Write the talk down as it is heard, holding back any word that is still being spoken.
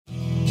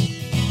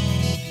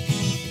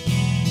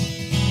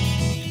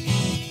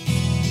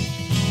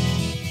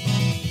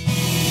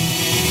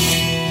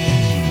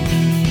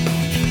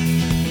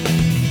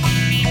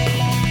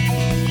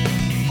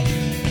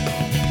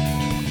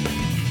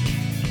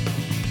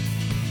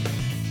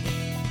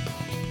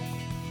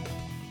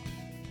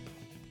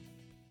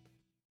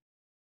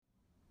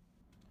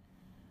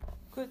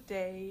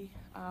today.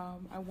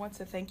 I want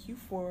to thank you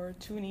for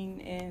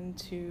tuning in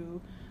to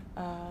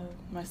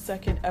my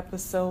second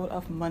episode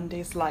of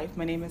Monday's Life.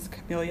 My name is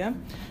Camelia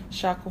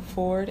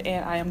Shackelford,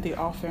 and I am the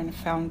author and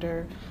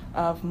founder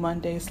of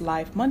Monday's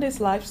Life. Monday's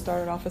Life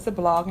started off as a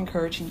blog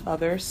encouraging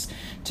others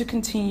to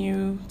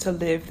continue to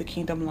live the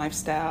kingdom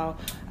lifestyle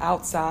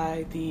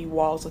outside the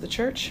walls of the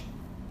church.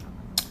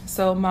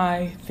 So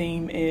my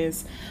theme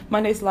is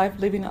Monday's Life,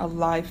 living a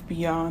life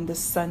beyond the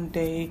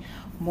Sunday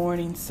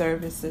morning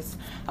services.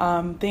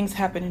 Things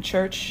happen in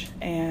church,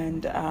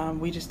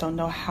 and we just don't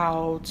know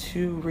how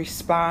to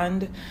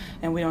respond,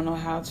 and we don't know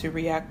how to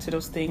react to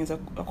those things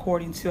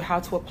according to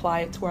how to apply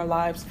it to our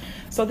lives.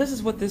 So this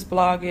is what this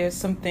blog is,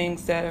 some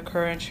things that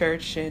occur in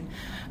church and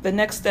the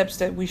next steps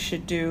that we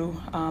should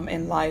do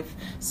in life.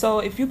 So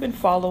if you've been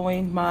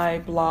following my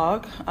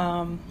blog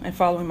and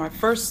following my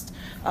first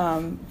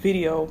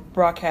video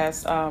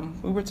broadcast,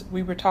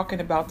 we were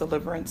talking about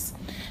deliverance,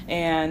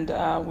 and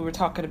we were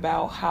talking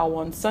about how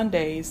on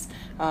Sundays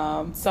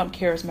some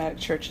charismatic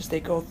churches, they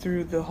go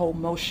through the whole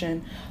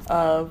motion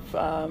of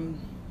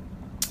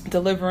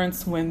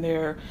deliverance when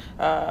they're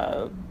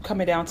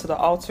coming down to the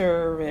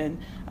altar and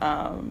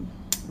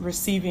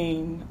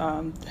receiving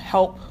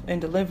help in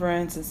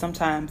deliverance, and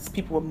sometimes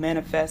people will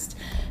manifest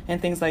and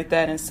things like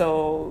that. And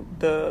so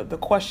the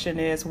question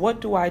is,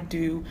 what do I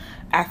do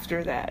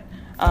after that?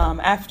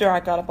 After I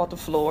got up off the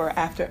floor,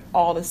 after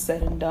all is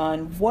said and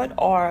done, what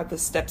are the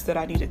steps that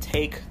I need to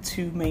take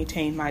to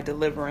maintain my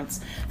deliverance?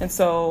 And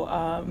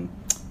so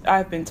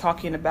I've been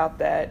talking about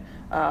that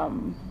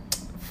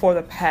for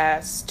the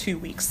past 2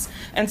 weeks.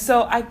 And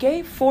so I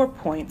gave 4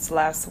 points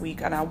last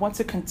week, and I want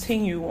to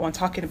continue on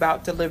talking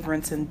about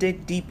deliverance and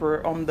dig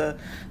deeper on the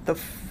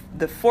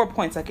 4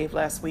 points I gave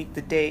last week,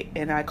 the day,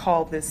 and I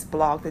call this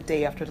blog The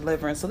Day After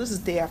Deliverance. So this is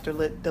Day After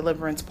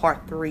Deliverance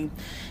Part 3.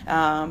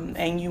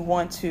 And you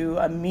want to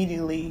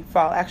immediately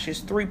follow, actually it's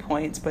 3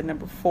 points, but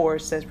number 4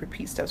 says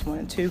repeat steps 1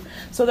 and 2.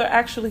 So there are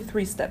actually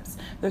 3 steps.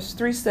 There's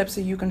 3 steps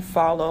that you can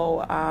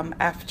follow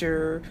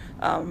after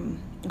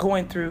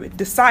going through,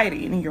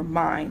 deciding in your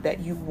mind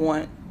that you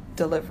want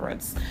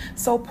deliverance.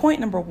 So point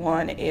number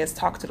 1 is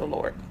talk to the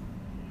Lord.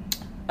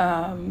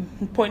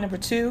 Point number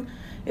 2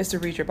 is to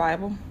read your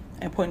Bible.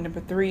 And point number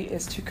 3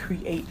 is to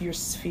create your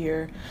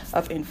sphere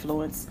of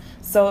influence.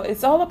 So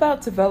it's all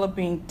about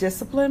developing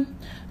discipline.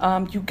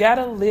 You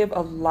gotta live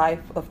a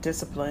life of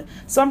discipline.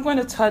 So I'm going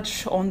to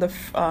touch on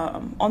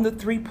the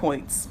 3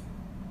 points.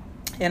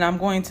 And I'm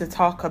going to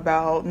talk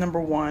about number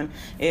 1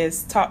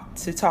 is talk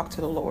to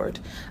the Lord.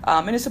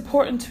 And it's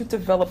important to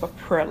develop a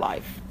prayer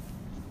life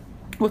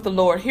with the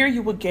Lord. Here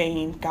you will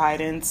gain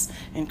guidance,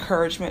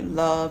 encouragement,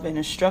 love, and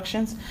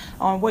instructions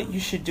on what you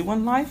should do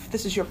in life.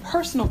 This is your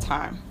personal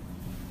time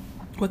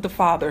with the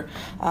Father.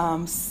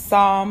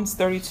 Psalms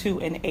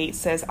 32:8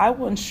 says, I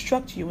will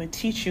instruct you and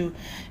teach you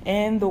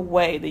in the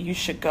way that you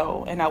should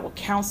go, and I will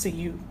counsel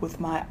you with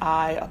my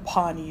eye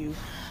upon you.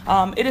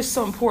 It is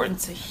so important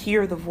to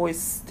hear the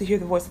voice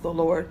of the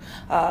Lord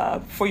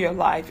for your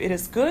life. It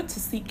is good to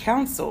seek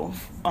counsel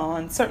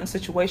on certain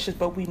situations,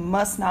 but we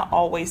must not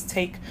always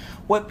take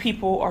what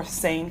people are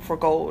saying for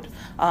gold.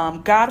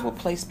 God will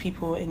place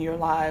people in your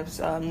lives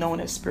known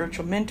as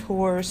spiritual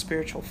mentors,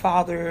 spiritual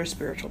fathers,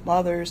 spiritual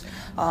mothers.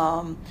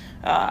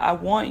 I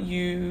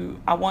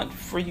want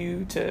for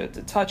you to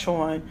touch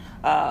on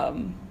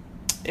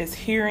is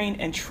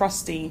hearing and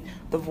trusting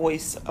the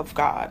voice of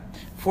God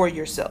for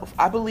yourself.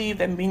 I believe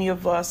that many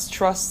of us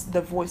trust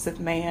the voice of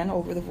man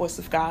over the voice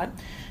of God.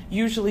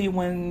 Usually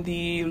when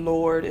the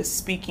Lord is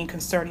speaking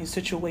concerning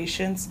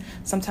situations,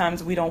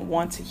 sometimes we don't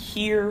want to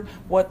hear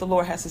what the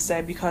Lord has to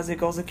say because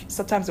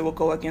sometimes it will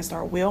go against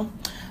our will.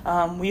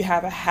 We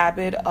have a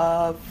habit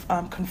of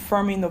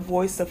confirming the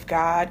voice of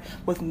God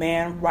with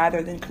man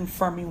rather than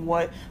confirming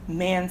what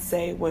man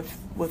say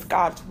with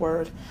God's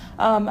word.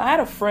 I had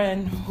a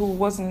friend who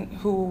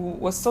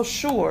was so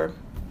sure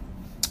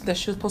that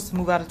she was supposed to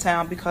move out of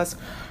town because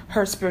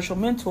her spiritual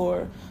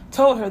mentor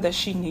told her that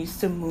she needs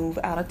to move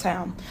out of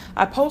town.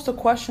 I posed a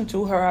question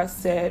to her. I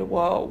said,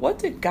 well, what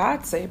did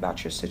God say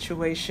about your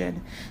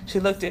situation? She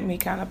looked at me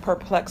kind of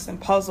perplexed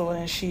and puzzled,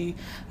 and she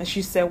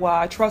said, well,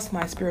 I trust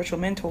my spiritual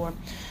mentor.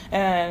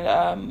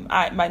 And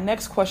my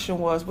next question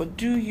was, well,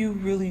 do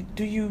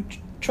you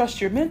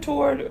trust your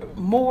mentor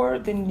more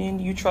than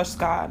you trust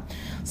God?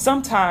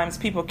 Sometimes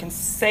people can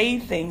say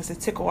things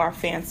that tickle our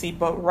fancy,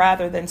 but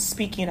rather than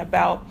speaking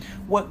about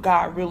what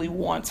God really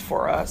wants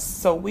for us.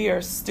 So we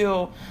are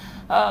still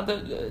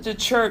the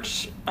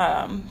church,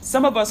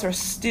 some of us are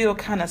still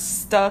kind of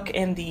stuck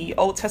in the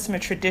Old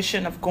Testament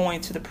tradition of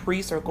going to the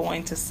priest or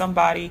going to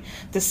somebody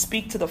to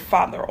speak to the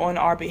Father on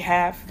our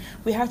behalf.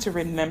 We have to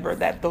remember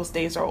that those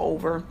days are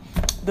over.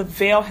 The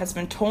veil has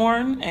been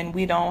torn, and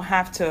we don't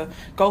have to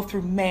go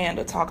through man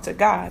to talk to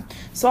God.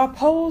 So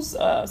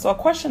a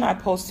question I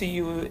pose to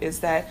you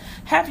is that,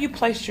 have you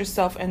placed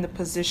yourself in the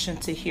position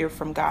to hear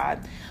from God?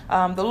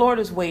 The Lord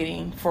is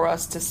waiting for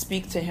us to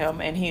speak to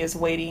him, and he is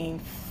waiting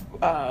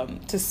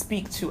to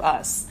speak to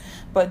us.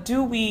 But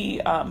do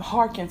we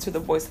hearken to the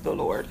voice of the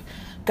Lord?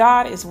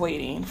 God is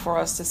waiting for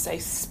us to say,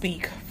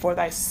 "Speak, for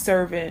thy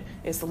servant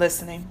is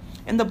listening."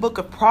 In the book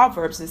of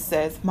Proverbs, it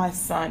says, "My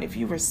son, if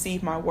you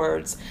receive my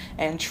words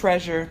and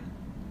treasure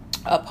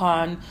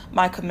upon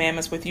my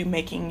commandments with you,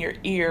 making your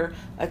ear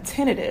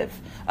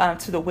attentive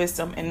to the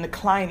wisdom and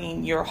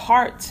inclining your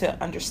heart to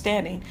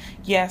understanding.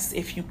 Yes,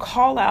 if you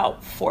call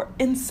out for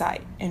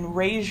insight and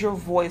raise your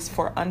voice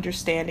for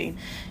understanding,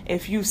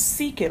 if you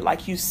seek it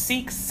like you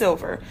seek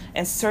silver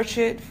and search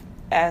it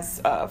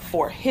as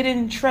for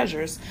hidden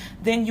treasures,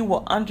 then you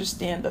will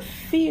understand the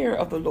fear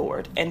of the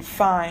Lord and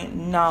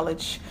find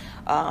knowledge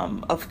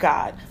of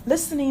God."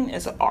 Listening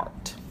is an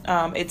art.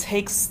 It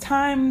takes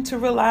time to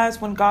realize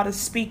when God is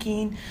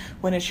speaking,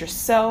 when it's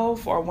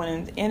yourself or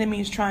when the enemy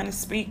is trying to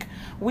speak.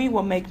 We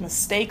will make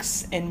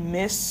mistakes and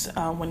miss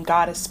when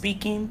God is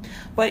speaking.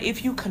 But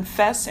if you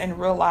confess and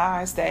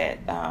realize that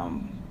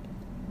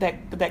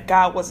that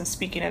God wasn't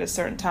speaking at a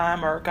certain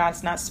time or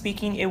God's not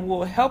speaking, it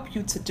will help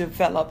you to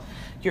develop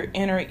your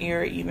inner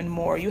ear even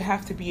more. You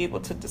have to be able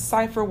to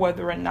decipher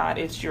whether or not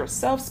it's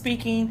yourself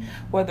speaking,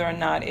 whether or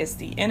not it's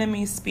the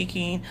enemy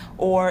speaking,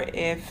 or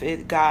if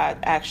God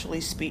actually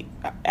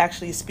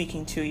is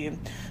speaking to you.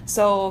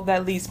 So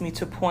that leads me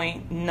to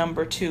point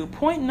number 2.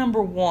 Point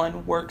number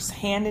 1 works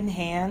hand in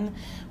hand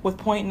with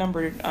point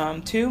number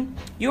 2.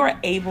 You are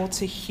able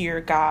to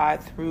hear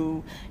God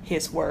through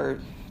His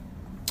word.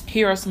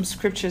 Here are some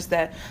scriptures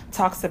that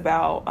talks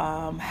about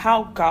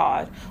how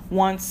God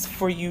wants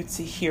for you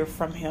to hear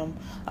from Him.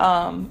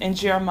 In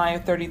Jeremiah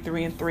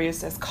 33:3, it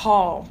says,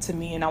 "Call to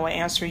me and I will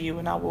answer you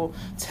and I will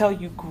tell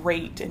you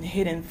great and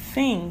hidden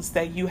things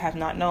that you have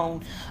not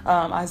known."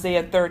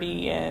 Isaiah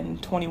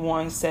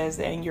 30:21 says,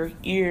 "And your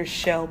ears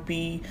shall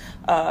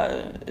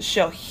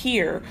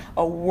hear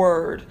a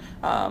word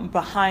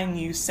behind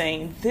you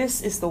saying,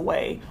 this is the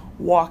way,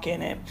 walk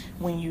in it,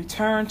 when you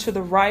turn to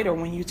the right or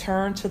when you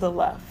turn to the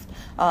left."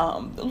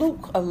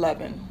 Luke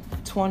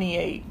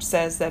 11:28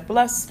 says that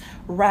blessed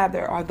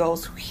rather are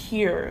those who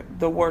hear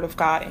the word of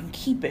God and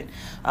keep it.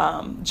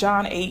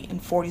 John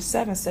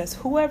 8:47 says,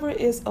 "Whoever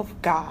is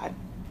of God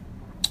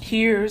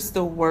hears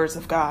the words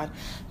of God."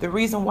 The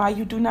reason why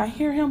you do not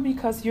hear Him,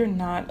 because you're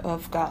not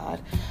of God.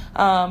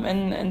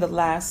 And the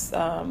last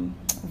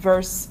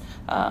verse,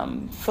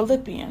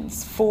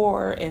 Philippians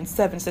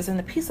 4:7 says, "And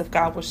the peace of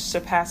God, which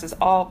surpasses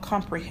all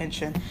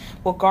comprehension,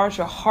 will guard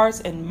your hearts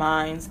and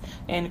minds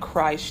in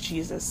Christ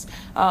Jesus."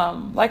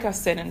 Like I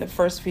said in the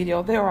first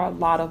video, there are a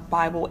lot of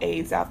Bible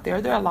aids out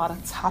there. There are a lot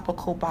of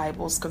topical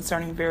Bibles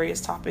concerning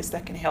various topics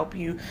that can help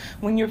you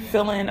when you're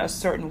feeling a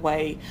certain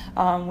way.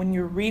 When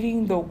you're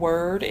reading the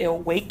word, it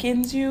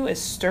awakens you, it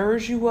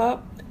stirs you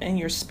up in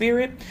your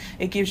spirit,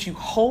 it gives you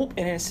hope,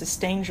 and it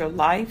sustains your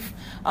life.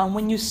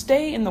 When you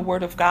stay in the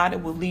word of God,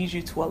 it will lead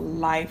you to a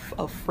life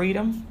of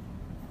freedom.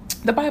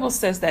 The Bible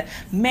says that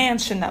man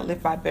should not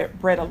live by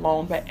bread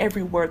alone, but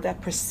every word that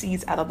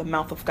proceeds out of the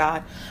mouth of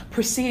God.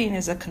 Proceeding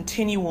is a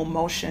continual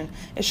motion.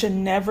 It should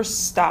never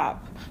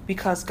stop,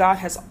 because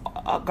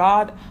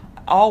God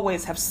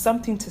always have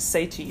something to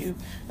say to you.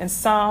 In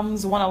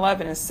Psalms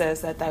 111, it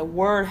says that "Thy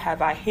word have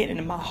I hidden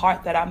in my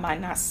heart, that I might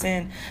not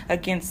sin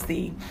against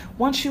thee."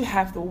 Once you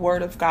have the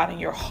word of God in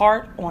your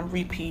heart on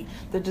repeat,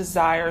 the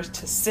desire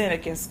to sin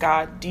against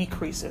God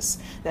decreases.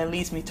 That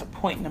leads me to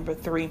point number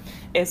 3.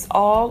 It's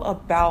all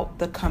about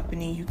the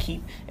company you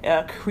keep.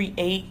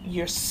 Create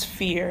your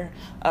sphere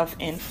of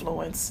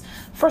influence.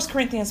 1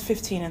 Corinthians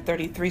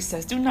 15:33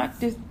 says, Do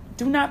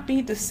not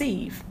be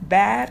deceived.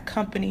 Bad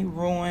company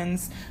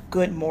ruins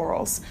good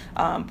morals.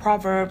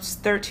 Proverbs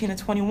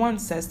 13:21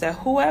 says that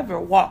whoever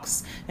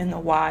walks in the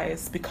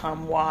wise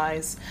become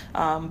wise,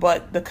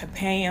 but the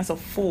companions of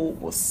fool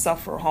will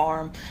suffer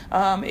harm.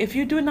 If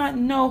you do not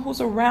know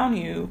who's around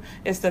you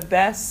is the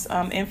best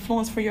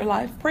influence for your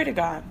life, pray to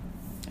God,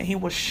 and He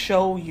will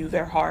show you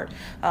their heart.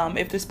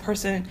 If this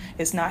person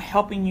is not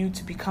helping you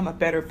to become a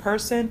better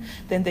person,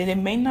 then it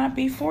may not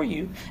be for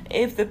you.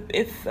 If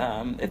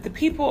the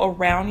people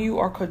around you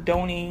are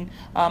condoning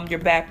your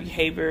bad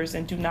behaviors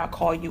and do not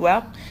call you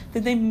out,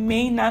 then they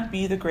may not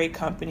be the great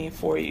company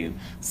for you.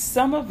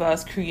 Some of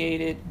us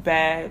created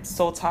bad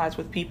soul ties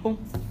with people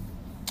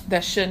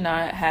that should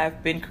not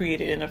have been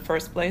created in the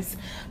first place.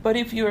 But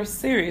if you are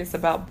serious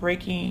about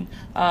breaking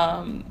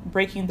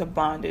the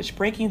bondage,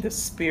 breaking the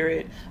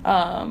spirit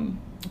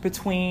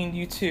between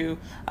you two,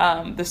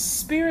 the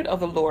Spirit of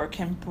the Lord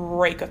can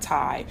break a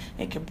tie.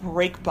 It can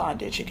break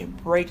bondage. It can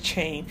break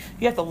chain.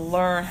 You have to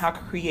learn how to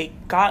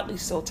create godly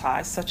soul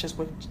ties, such as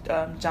with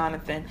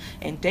Jonathan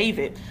and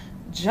David.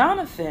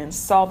 Jonathan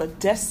saw the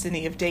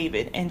destiny of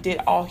David and did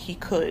all he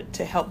could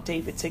to help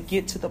David to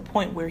get to the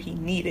point where he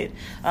needed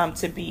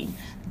to be.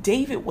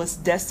 David was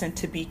destined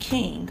to be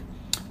king,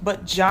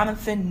 but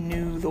Jonathan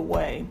knew the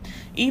way.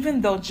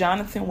 Even though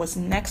Jonathan was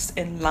next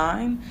in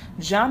line,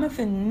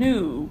 Jonathan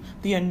knew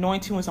the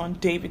anointing was on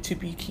David to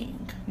be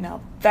king.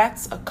 Now,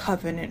 that's a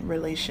covenant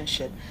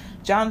relationship.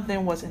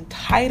 Jonathan was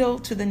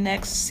entitled to the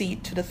next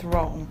seat to the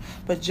throne,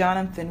 but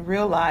Jonathan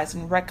realized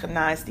and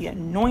recognized the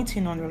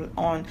anointing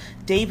on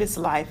David's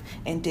life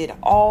and did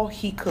all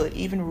he could,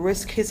 even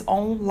risk his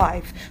own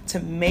life, to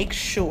make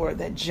sure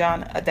that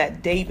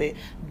David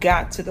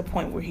got to the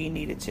point where he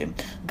needed to.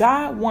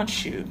 God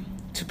wants you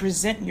to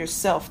present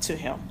yourself to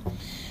him,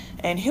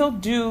 and he'll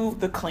do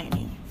the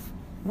cleaning.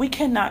 We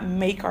cannot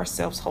make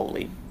ourselves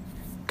holy.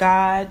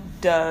 God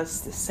does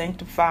the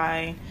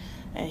sanctifying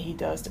and he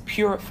does the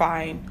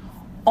purifying.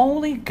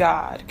 Only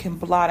God can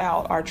blot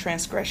out our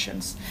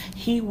transgressions.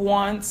 He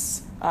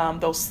wants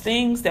those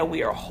things that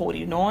we are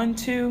holding on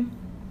to.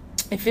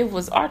 If it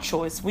was our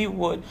choice, we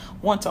would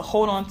want to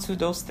hold on to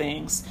those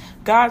things.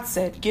 God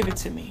said, give it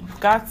to me.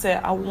 God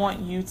said, I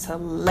want you to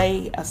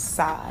lay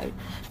aside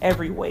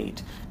every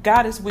weight.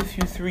 God is with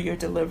you through your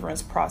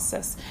deliverance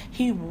process.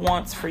 He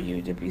wants for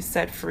you to be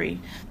set free.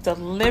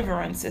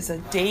 Deliverance is a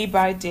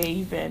day-by-day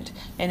event,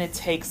 and it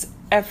takes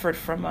effort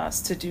from us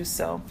to do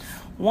so.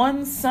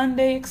 One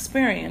Sunday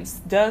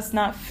experience does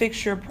not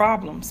fix your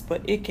problems,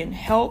 but it can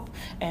help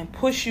and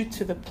push you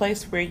to the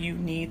place where you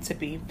need to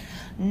be.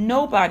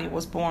 Nobody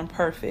was born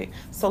perfect,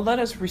 so let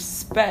us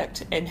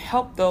respect and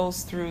help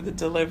those through the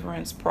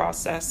deliverance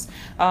process.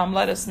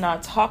 Let us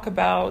not talk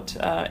about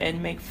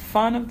and make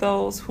fun of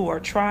those who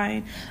are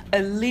trying.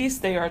 At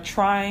least they are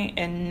trying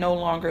and no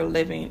longer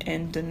living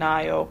in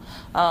denial.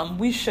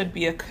 We should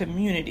be a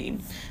community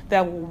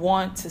that will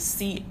want to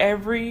see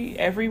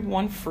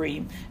everyone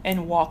free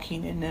and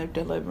walking in their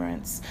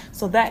deliverance.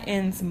 So that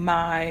ends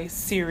my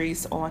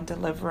series on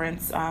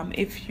deliverance.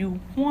 If you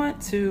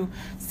want to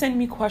send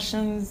me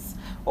questions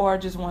or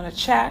just want to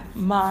chat,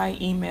 my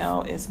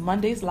email is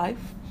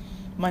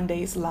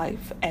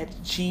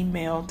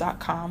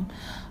mondayslife@gmail.com.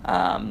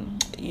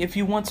 If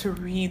you want to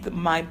read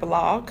my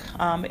blog,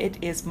 it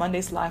is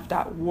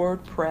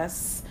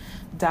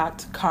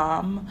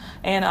mondayslife.wordpress.com,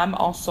 and I'm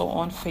also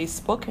on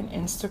Facebook and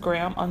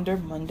Instagram under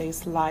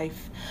Monday's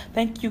Life.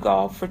 Thank you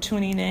all for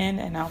tuning in,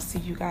 and I'll see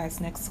you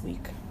guys next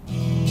week.